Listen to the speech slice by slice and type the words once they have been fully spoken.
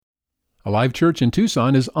Alive Church in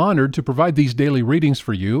Tucson is honored to provide these daily readings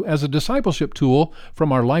for you as a discipleship tool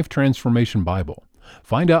from our Life Transformation Bible.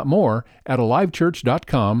 Find out more at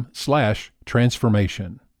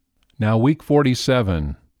alivechurch.com/transformation. Now, week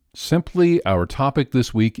 47. Simply, our topic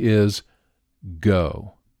this week is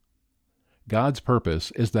Go. God's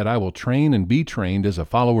purpose is that I will train and be trained as a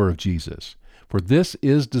follower of Jesus, for this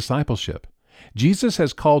is discipleship. Jesus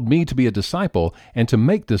has called me to be a disciple and to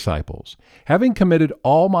make disciples. Having committed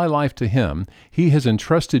all my life to Him, He has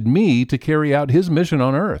entrusted me to carry out His mission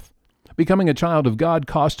on earth. Becoming a child of God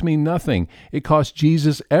cost me nothing. It cost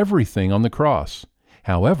Jesus everything on the cross.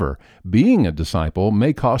 However, being a disciple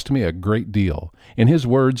may cost me a great deal. In His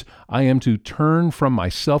words, I am to turn from my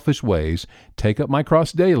selfish ways, take up my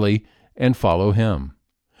cross daily, and follow Him.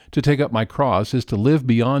 To take up my cross is to live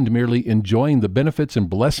beyond merely enjoying the benefits and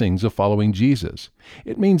blessings of following Jesus.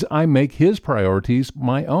 It means I make His priorities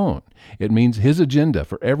my own. It means His agenda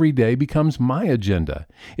for every day becomes my agenda.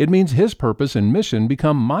 It means His purpose and mission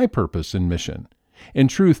become my purpose and mission. In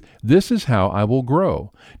truth, this is how I will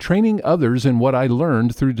grow. Training others in what I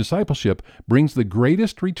learned through discipleship brings the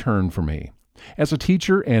greatest return for me. As a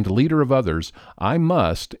teacher and leader of others, I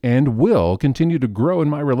must and will continue to grow in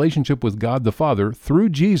my relationship with God the Father through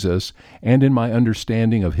Jesus and in my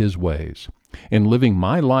understanding of His ways. In living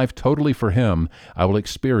my life totally for Him, I will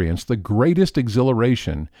experience the greatest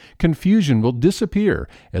exhilaration. Confusion will disappear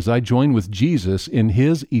as I join with Jesus in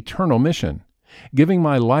His eternal mission. Giving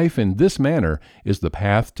my life in this manner is the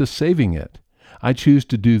path to saving it. I choose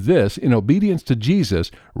to do this in obedience to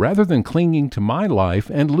Jesus rather than clinging to my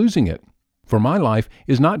life and losing it. For my life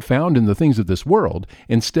is not found in the things of this world.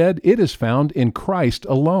 Instead, it is found in Christ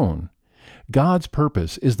alone. God's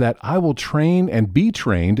purpose is that I will train and be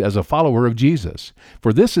trained as a follower of Jesus.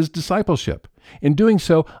 For this is discipleship. In doing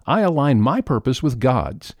so, I align my purpose with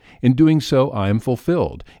God's. In doing so, I am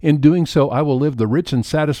fulfilled. In doing so, I will live the rich and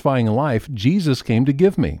satisfying life Jesus came to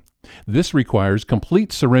give me. This requires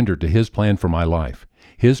complete surrender to His plan for my life.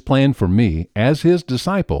 His plan for me, as His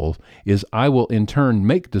disciple, is I will in turn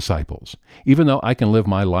make disciples. Even though I can live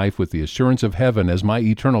my life with the assurance of heaven as my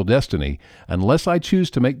eternal destiny, unless I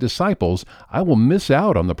choose to make disciples, I will miss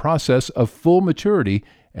out on the process of full maturity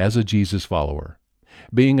as a Jesus follower.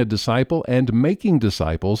 Being a disciple and making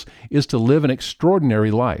disciples is to live an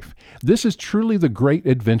extraordinary life. This is truly the great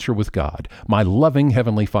adventure with God, my loving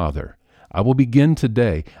Heavenly Father. I will begin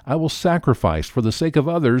today. I will sacrifice for the sake of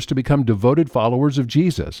others to become devoted followers of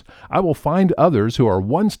Jesus. I will find others who are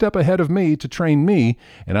one step ahead of me to train me,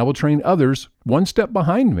 and I will train others one step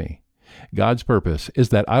behind me. God's purpose is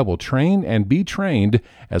that I will train and be trained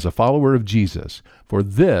as a follower of Jesus, for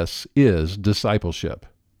this is discipleship.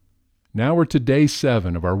 Now we're to day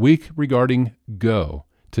 7 of our week regarding Go.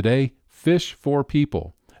 Today, fish for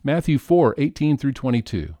people. Matthew 4:18 through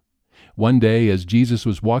 22. One day, as Jesus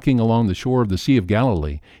was walking along the shore of the Sea of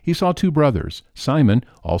Galilee, He saw 2 brothers, Simon,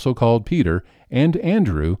 also called Peter, and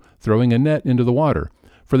Andrew, throwing a net into the water,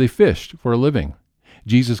 for they fished for a living.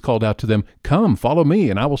 Jesus called out to them, "Come, follow me,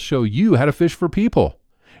 and I will show you how to fish for people."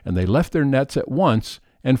 And they left their nets at once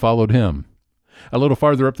and followed Him. A little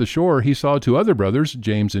farther up the shore, He saw 2 other brothers,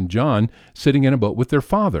 James and John, sitting in a boat with their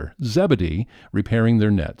father, Zebedee, repairing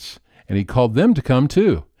their nets. And He called them to come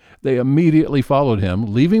too. They immediately followed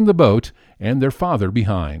Him, leaving the boat and their father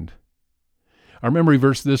behind. Our memory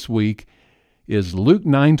verse this week is Luke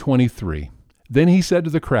 9:23. Then He said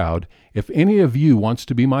to the crowd, "If any of you wants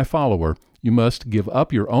to be my follower, you must give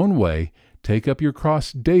up your own way, take up your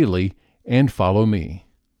cross daily, and follow me."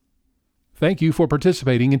 Thank you for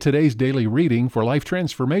participating in today's daily reading for Life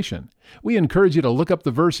Transformation. We encourage you to look up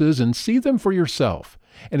the verses and see them for yourself.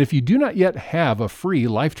 And if you do not yet have a free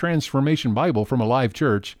Life Transformation Bible from Alive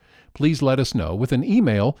Church, please let us know with an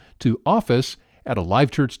email to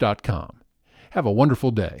office@alivechurch.com. Have a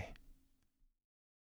wonderful day.